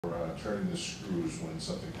turning the screws when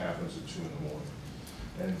something happens at 2 in the morning.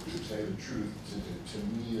 And to tell you the truth, to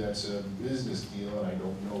me, that's a business deal, and I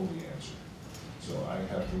don't know the answer. So I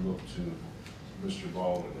have to look to Mr.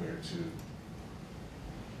 Baldwin here to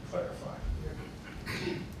clarify.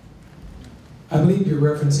 I believe you're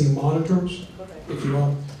referencing monitors, if you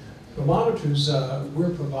will. The monitors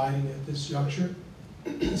we're providing at this juncture.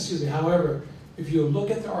 Excuse me. However, if you look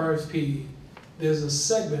at the RFP, there's a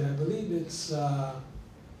segment, I believe it's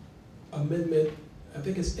amendment, I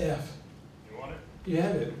think it's F. You want it? You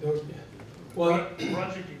have it, don't you? Well, the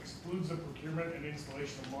project excludes the procurement and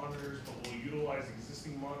installation of monitors, but will utilize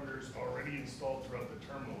existing monitors already installed throughout the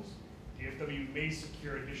terminals. DFW may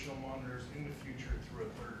secure additional monitors in the future through a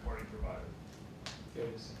third-party provider.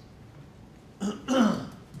 yes. Thank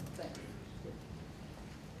you.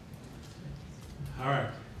 All right.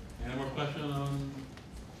 Any more questions on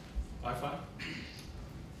Wi-Fi?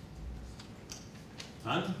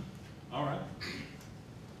 None? All right.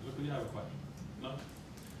 Look, we have a question. No?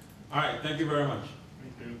 All right. Thank you very much.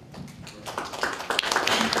 Thank you.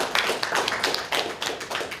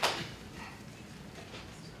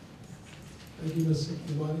 Thank you, Mr.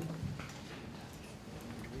 Kumani.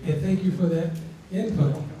 And thank you for that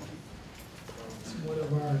input. It's one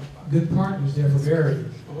of our good partners there for Barry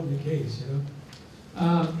on the case, you know.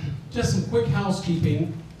 Just some quick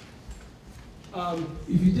housekeeping.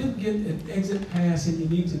 If you didn't get an exit pass and you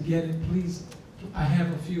need to get it, please, I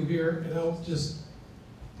have a few here, and I'll just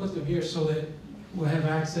put them here so that we'll have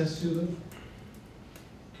access to them.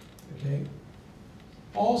 Okay.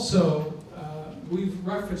 Also, we've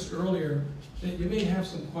referenced earlier that you may have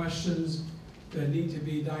some questions that need to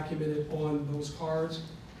be documented on those cards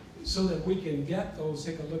so that we can get those,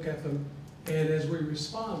 take a look at them, and as we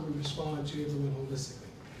respond to everyone holistically.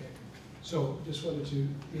 Okay? So just wanted to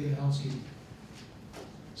be the housekeeping.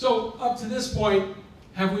 So up to this point,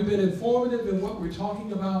 have we been informative in what we're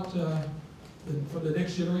talking about from the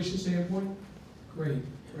next generation standpoint? Great,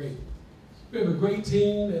 great. We have a great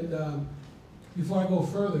team, and before I go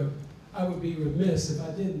further, I would be remiss if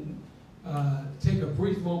I didn't take a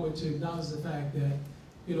brief moment to acknowledge the fact that,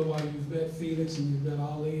 you know, while you've met Felix and you've met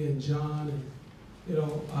Ali and John, and, you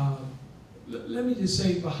know, let me just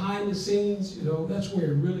say, behind the scenes, you know, that's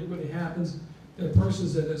where it really, really happens. There are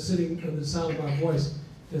persons that are sitting under the sound of my voice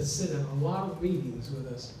that sit in a lot of meetings with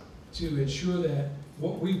us to ensure that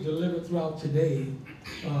what we've delivered throughout today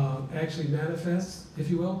actually manifests, if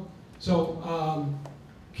you will. So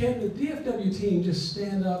can the DFW team just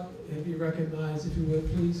stand up and be recognized, if you would,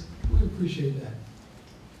 please? We appreciate that.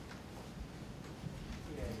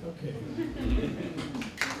 Okay.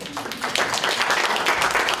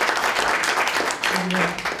 We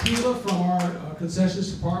have Tila from our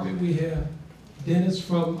concessions department. We have Dennis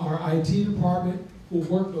from our IT department, who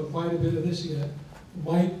worked on quite a bit of this. You got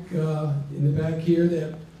Mike in the back here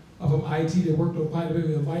that from IT that worked on quite a bit.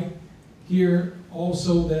 We have Mike here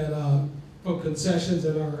also that from concessions,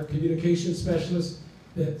 and our communication specialist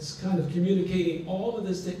that's kind of communicating all of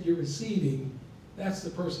this that you're receiving. That's the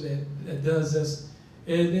person that does this.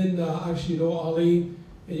 And then obviously, you know, Ali,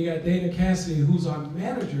 and you got Dana Cassidy, who's our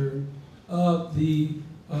manager of the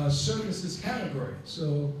services category.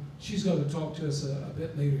 So she's going to talk to us a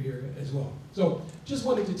bit later here as well. So just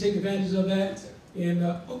wanted to take advantage of that. And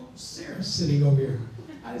oh, Sarah's sitting over here.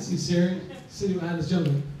 I didn't see Sarah sitting behind this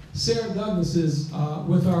gentleman. Sarah Douglas is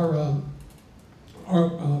with our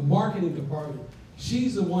marketing department.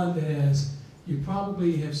 She's the one that has, you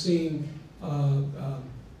probably have seen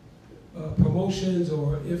promotions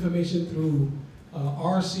or information through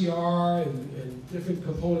RCR and different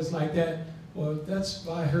components like that. Well, that's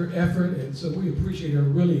by her effort, and so we appreciate her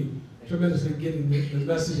really tremendously getting the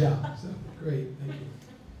message out. So great, thank you.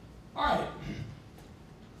 All right.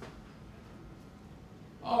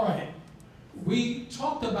 All right. We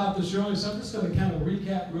talked about this earlier, so I'm just going to kind of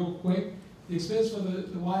recap real quick. The expense for the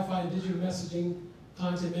Wi-Fi and digital messaging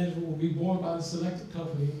content management will be borne by the selected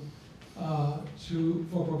company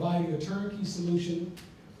for providing a turnkey solution,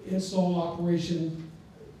 install, operation.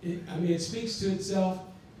 It speaks to itself,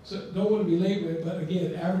 so don't want to belabor it, but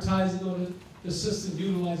again, advertising on the system,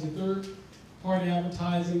 utilizing third-party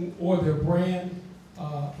advertising or their brand,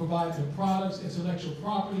 provides their products, intellectual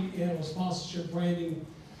property, and or sponsorship branding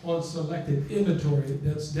on selected inventory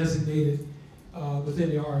that's designated within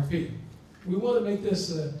the RFP. We want to make this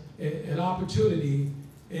an opportunity,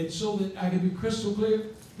 and so that I can be crystal clear,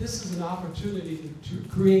 this is an opportunity to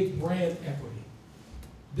create brand equity.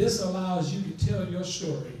 This allows you to tell your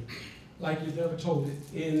story like you've never told it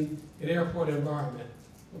in an airport environment,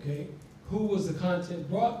 okay? Who was the content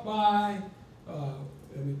brought by?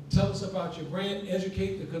 Tell us about your brand,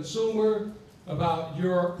 educate the consumer, about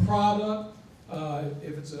your product,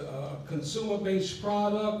 if it's a consumer-based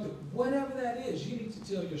product, whatever that is, you need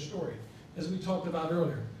to tell your story, as we talked about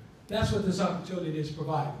earlier. That's what this opportunity is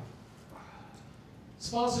providing.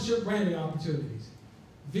 Sponsorship branding opportunities.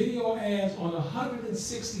 Video ads on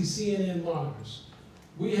 160 CNN monitors.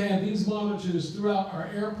 We have these monitors throughout our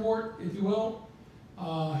airport, if you will.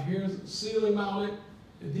 Here's ceiling mounted.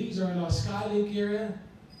 These are in our Skylink area.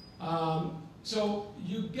 So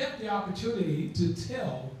you get the opportunity to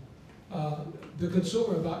tell the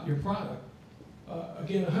consumer about your product.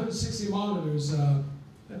 Again, 160 monitors,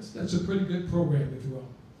 that's a pretty good program, if you will.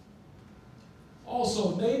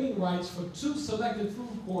 Also, naming rights for 2 selected food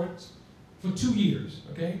courts for 2 years,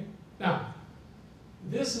 okay? Now,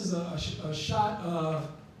 this is a shot of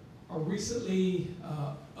a recently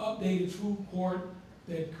updated food court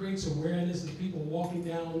that creates awareness of people walking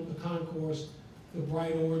down the concourse, the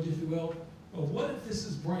bright orange, if you will. But what if this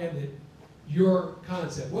is branded your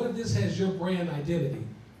concept? What if this has your brand identity?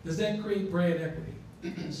 Does that create brand equity?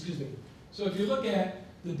 Excuse me. So if you look at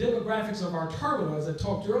the demographics of our terminal, as I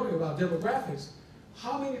talked earlier about demographics,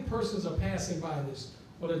 how many persons are passing by this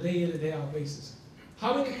on a day in and day out basis?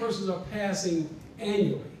 How many persons are passing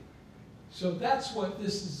annually? So that's what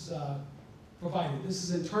this is providing. This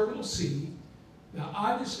is in Terminal C. Now,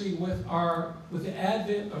 obviously, with the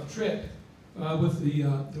advent of TRIP, with the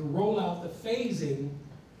rollout, the phasing,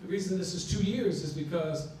 the reason this is 2 years is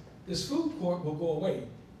because this food court will go away.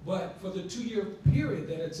 But for the 2-year period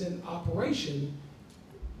that it's in operation,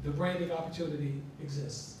 the branding opportunity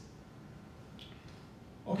exists.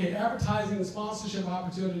 Okay, advertising and sponsorship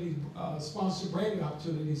opportunities, sponsorship branding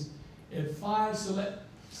opportunities in 5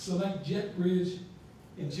 select jet bridge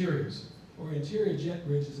interiors, or interior jet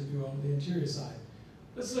bridges, if you will, on the interior side.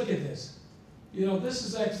 Let's look at this. You know, this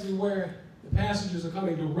is actually where the passengers are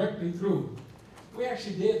coming directly through. We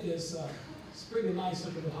actually did this, it's pretty nice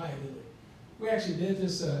looking at Hyatt, isn't it? We actually did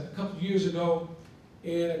this a couple of years ago,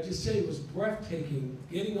 and I just tell you, it was breathtaking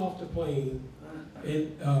getting off the plane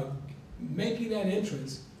and making that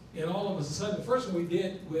entrance, and all of a sudden, the first one we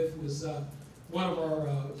did was one of our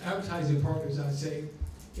advertising partners, I'd say,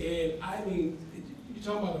 and I mean, you're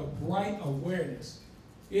talking about a bright awareness.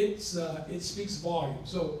 It speaks volume.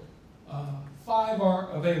 So 5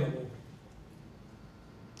 are available.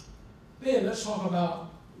 Then let's talk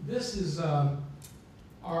about, this is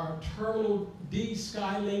our Terminal D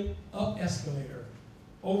Skylink up escalator,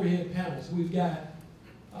 overhead panels. We've got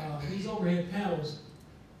these overhead panels.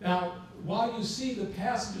 Now, while you see the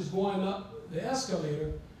passengers going up the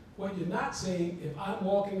escalator, what you're not seeing, if I'm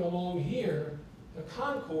walking along here, the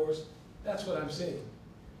concourse, that's what I'm seeing.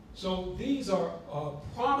 So these are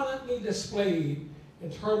prominently displayed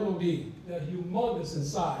in Terminal D. They're humongous in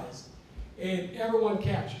size, and everyone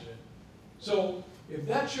captures it. So if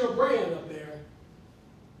that's your brand up there,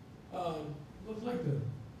 looks like the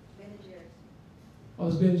Ben & Jerry's. Oh,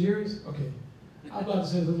 it's Ben & Jerry's? Okay. I was about to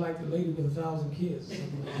say it looked like the lady with 1,000 kids.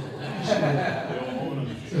 Something like that.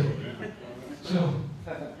 So,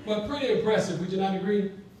 but pretty impressive, would you not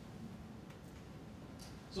agree?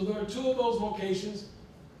 So there are 2 of those locations.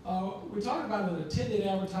 We're talking about an attended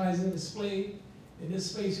advertising display in this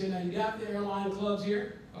space here. Now you got the airline clubs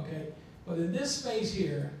here, okay? But in this space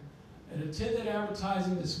here, an attended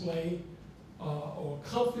advertising display or a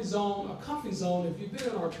comfy zone, if you've been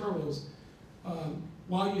in our terminals,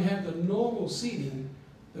 while you have the normal seating,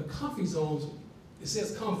 the comfy zones, it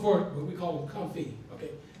says comfort, but we call them comfy,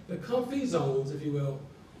 okay? The comfy zones, if you will,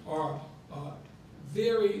 are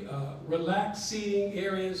very relaxed seating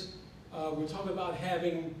areas. We're talking about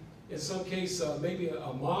having, in some cases, maybe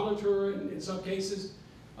a monitor in some cases.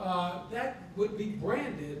 That would be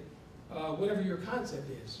branded, whatever your concept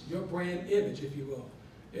is, your brand image, if you will,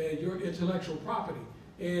 and your intellectual property.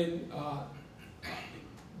 And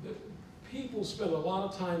people spend a lot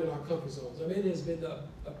of time in our comfort zones. I mean, it has been a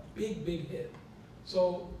big, big hit.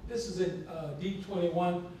 So this is in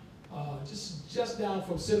D21, just down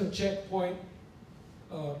from center checkpoint,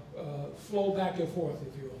 flow back and forth,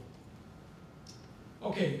 if you will.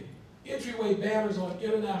 Okay, entryway banners on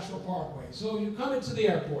International Parkway. So you come into the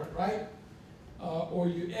airport, right? Or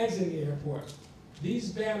you exit the airport.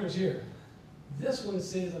 These banners here, this one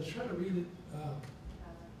says, I'm trying to read it,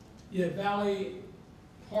 yeah, valet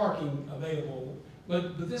parking available.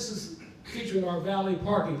 But this is featuring our valet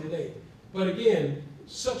parking today. But again,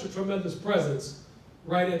 such a tremendous presence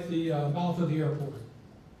right at the mouth of the airport.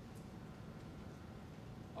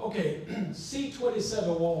 Okay,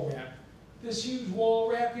 C27 wall wrap. This huge wall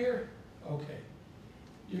wrap here, okay.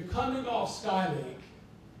 You're coming off Skylink,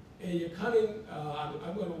 and you're coming,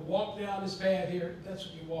 I'm going to walk down this path here. That's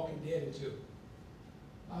what you're walking dead into.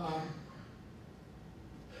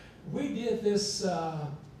 We did this,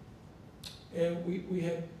 and we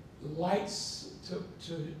had lights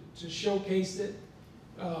to showcase it.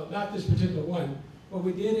 Not this particular one, but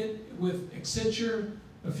we did it with Accenture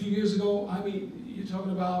a few years ago. I mean, you're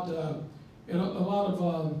talking about, and a lot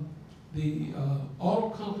of the auto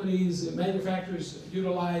companies and manufacturers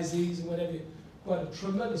utilize these and whatever. What a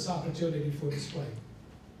tremendous opportunity for display.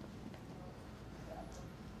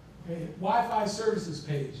 Okay, Wi-Fi services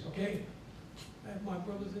page, okay? I have my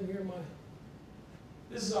brothers in here,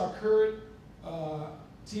 this is our current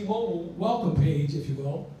T-Mobile welcome page, if you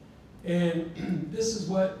will. And this is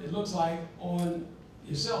what it looks like on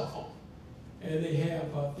your cell phone. And they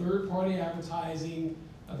have third-party advertising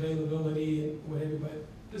availability and whatever, but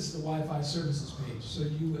this is the Wi-Fi services page. So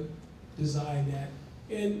you would design that.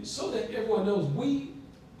 And so that everyone knows, we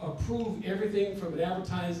approve everything from an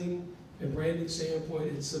advertising and branding standpoint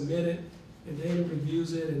and submit it, and Dana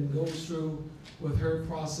reviews it and goes through with her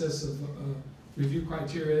process of review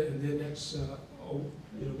criteria, and then that's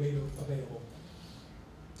made available.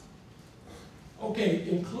 Okay,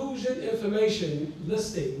 inclusion information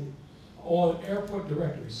listing on airport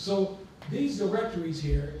directories. So these directories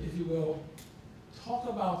here, if you will, talk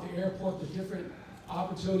about the airport, the different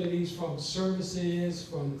opportunities from services,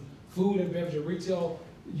 from food and beverage and retail.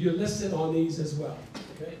 You're listed on these as well,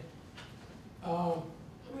 okay? How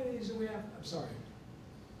many of these do we have? I'm sorry.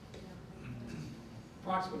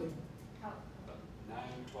 Approximately?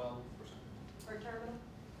 9-12%. For terminal?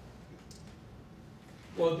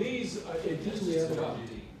 Well, these we have about,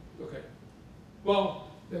 okay. Well,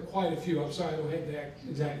 there are quite a few. I'm sorry, I don't have the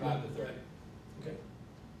exact number. Okay.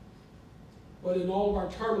 But in all of our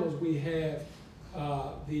terminals, we have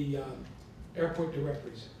the airport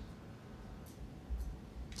directories.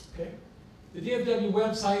 Okay. The DFW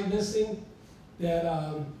website listing that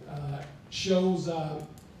shows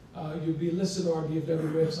you'll be listed on our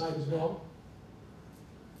DFW website as well.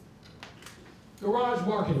 Garage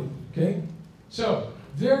marketing. Okay. So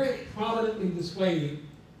very prominently displayed.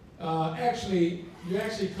 Actually, you're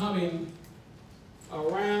actually coming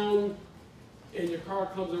around, and your car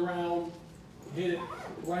comes around, hit it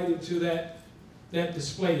right into that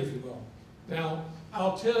display, if you will. Now,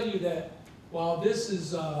 I'll tell you that while this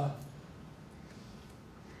is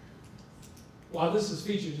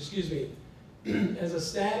featured, excuse me, as a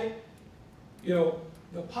static,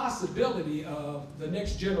 the possibility of the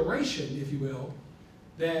next generation, if you will,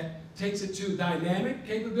 that takes it to dynamic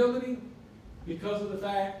capability, because of the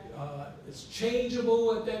fact it's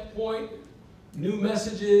changeable at that point, new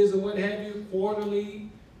messages and what have you, quarterly,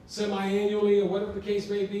 semi-annually, or whatever the case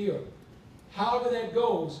may be, or however that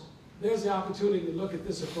goes, there's the opportunity to look at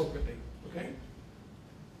this appropriately, okay?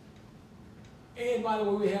 And by the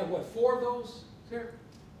way, we have, what, 4 of those, Sarah?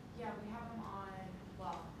 Yeah, we have them on,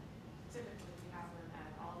 well, typically we have them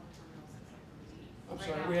at all the terminals except for D. I'm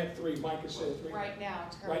sorry, we have 3, Mike has said 3. Right now,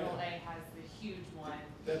 Terminal A has the huge one.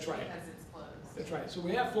 That's right. Because it's closed. That's right, so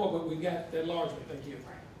we have 4, but we got that large one, thank you.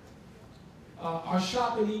 Right. Our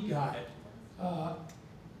shop and eat guide.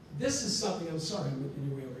 This is something, I'm sorry, I'm in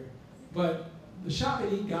your way over here, but the shop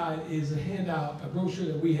and eat guide is a handout, a brochure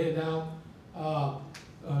that we hand out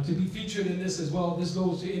to be featured in this as well. This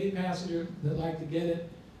goes to any passenger that'd like to get it.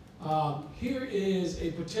 Here is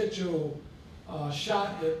a potential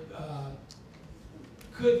shot that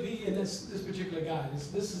could be in this particular guide.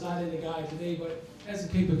 This is not in the guide today, but it has a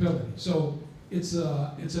capability. So it's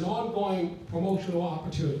an ongoing promotional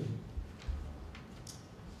opportunity.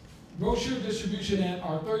 Brochure distribution at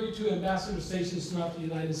our 32 ambassador stations throughout the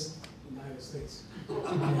United States.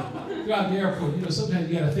 Throughout the airport. Sometimes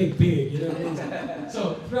you gotta think big,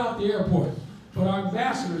 So throughout the airport. But our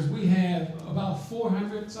ambassadors, we have about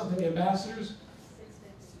 400 something ambassadors.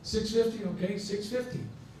 650, okay, 650.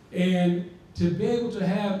 And to be able to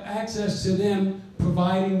have access to them,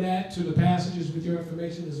 providing that to the passengers with your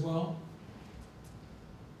information as well.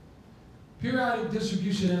 Periodic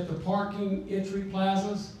distribution at the parking entry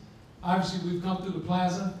plazas. Obviously, we've come through the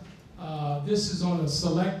plaza. This is on a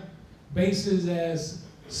select basis as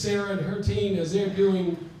Sarah and her team, as they're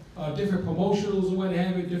doing different promotionals and what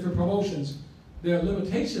have you, different promotions. There are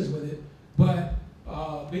limitations with it, but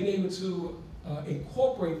being able to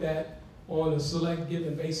incorporate that on a select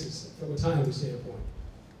given basis from a timing standpoint.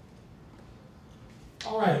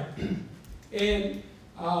 All right, and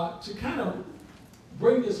to kind of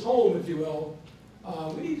bring this home, if you will,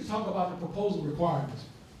 we need to talk about the proposal requirements.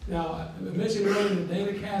 Now, I mentioned earlier that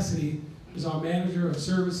Dana Cassidy is our manager of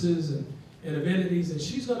services and amenities, and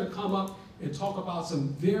she's going to come up and talk about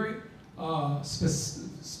some very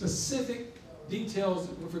specific details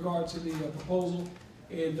with regard to the proposal,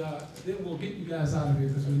 and then we'll get you guys out of here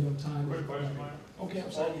because we don't have time. Quick question, Mike. Okay,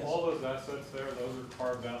 I'm sorry, yes. All those assets there, those are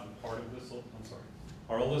carved out and part of this, I'm sorry.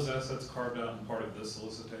 Are all those assets carved out and part of this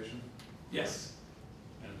solicitation Yes.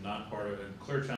 and not part of, and Clear Channel